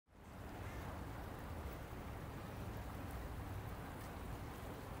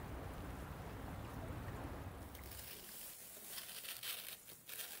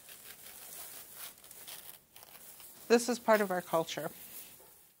This is part of our culture.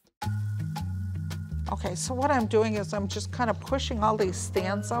 Okay, so what I'm doing is I'm just kind of pushing all these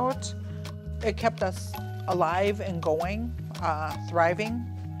stands out. It kept us alive and going, thriving.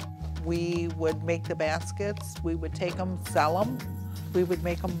 We would make the baskets, we would take them, sell them. We would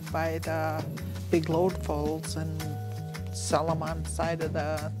make them by the big loadfuls and sell them on the side of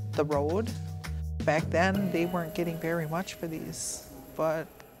the road. Back then, they weren't getting very much for these, but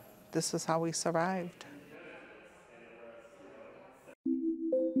this is how we survived.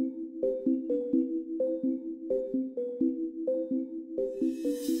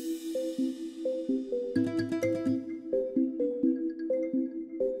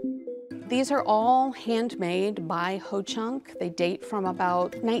 These are all handmade by Ho-Chunk. They date from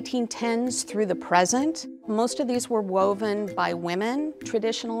about 1910s through the present. Most of these were woven by women.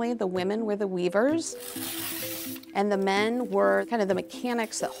 Traditionally, the women were the weavers, and the men were kind of the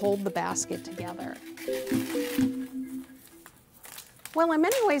mechanics that hold the basket together. Well, in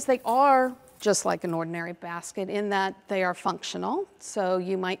many ways, they are just like an ordinary basket in that they are functional. So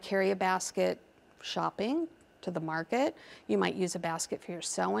you might carry a basket shopping to the market. You might use a basket for your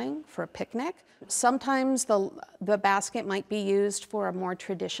sewing, for a picnic. Sometimes the basket might be used for a more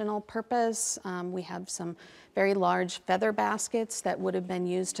traditional purpose. We have some very large feather baskets that would have been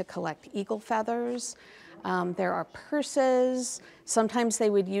used to collect eagle feathers. There are purses. Sometimes they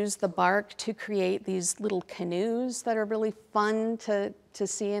would use the bark to create these little canoes that are really fun to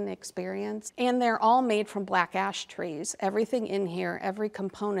see and experience. And they're all made from black ash trees. Everything in here, every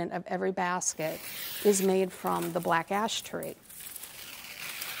component of every basket is made from the black ash tree.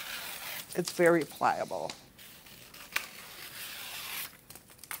 It's very pliable.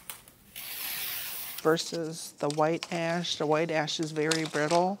 Versus the white ash. The white ash is very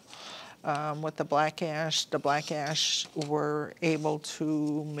brittle. With the black ash we're able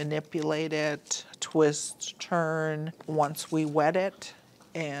to manipulate it, twist, turn once we wet it,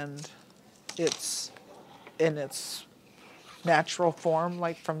 and it's in its natural form,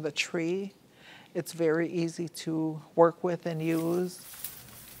 like from the tree. It's very easy to work with and use,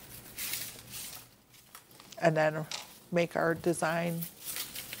 and then make our design.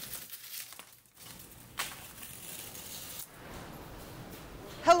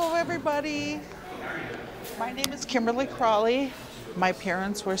 Hello everybody, my name is Kimberly Crawley. My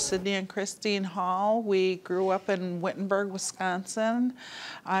parents were Sydney and Christine Hall. We grew up in Wittenberg, Wisconsin.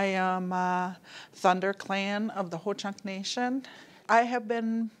 I am a Thunder Clan of the Ho-Chunk Nation. I have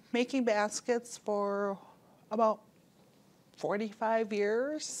been making baskets for about 45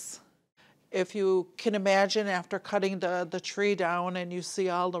 years. If you can imagine, after cutting the tree down and you see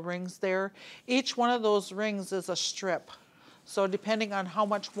all the rings there, each one of those rings is a strip. So depending on how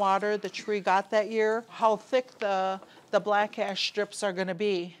much water the tree got that year, how thick the black ash strips are going to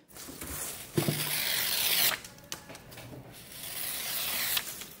be.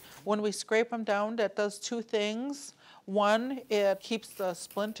 When we scrape them down, that does two things. One, it keeps the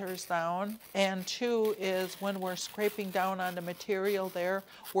splinters down, and two is when we're scraping down on the material there,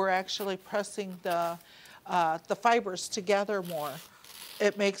 we're actually pressing the fibers together more.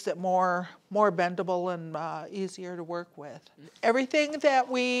 It makes it more bendable and easier to work with. Everything that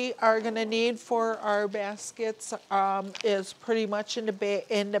we are going to need for our baskets is pretty much in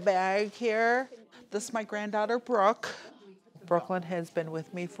the bag here. This is my granddaughter, Brooke. Brooklyn has been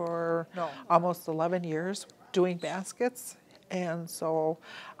with me for almost 11 years doing baskets, and so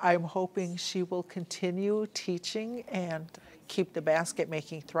I'm hoping she will continue teaching and keep the basket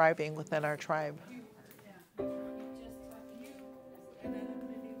making thriving within our tribe.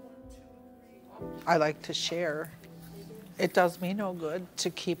 I like to share. It does me no good to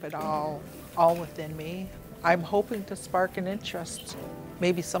keep it all within me. I'm hoping to spark an interest.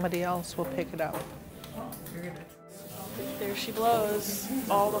 Maybe somebody else will pick it up. There she blows,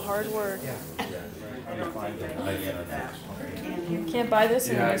 all the hard work. You can't buy this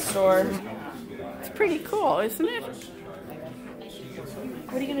in any store. It's pretty cool, isn't it?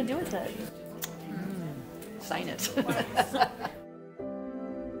 What are you going to do with it? Sign it.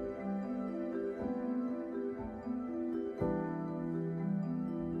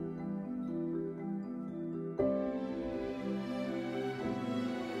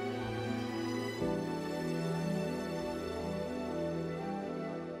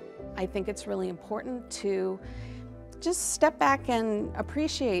 I think it's really important to just step back and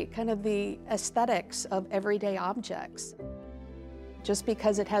appreciate kind of the aesthetics of everyday objects. Just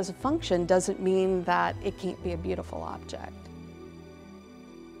because it has a function doesn't mean that it can't be a beautiful object.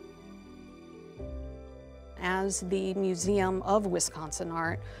 As the Museum of Wisconsin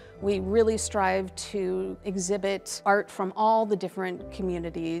Art, We really strive to exhibit art from all the different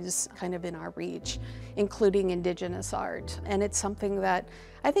communities kind of in our reach, including Indigenous art. And it's something that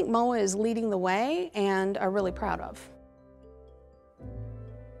I think MOA is leading the way and are really proud of.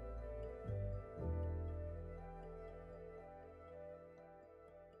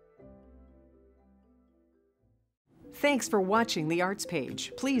 Thanks for watching the Arts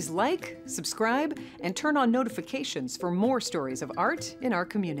Page. Please like, subscribe, and turn on notifications for more stories of art in our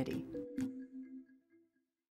community.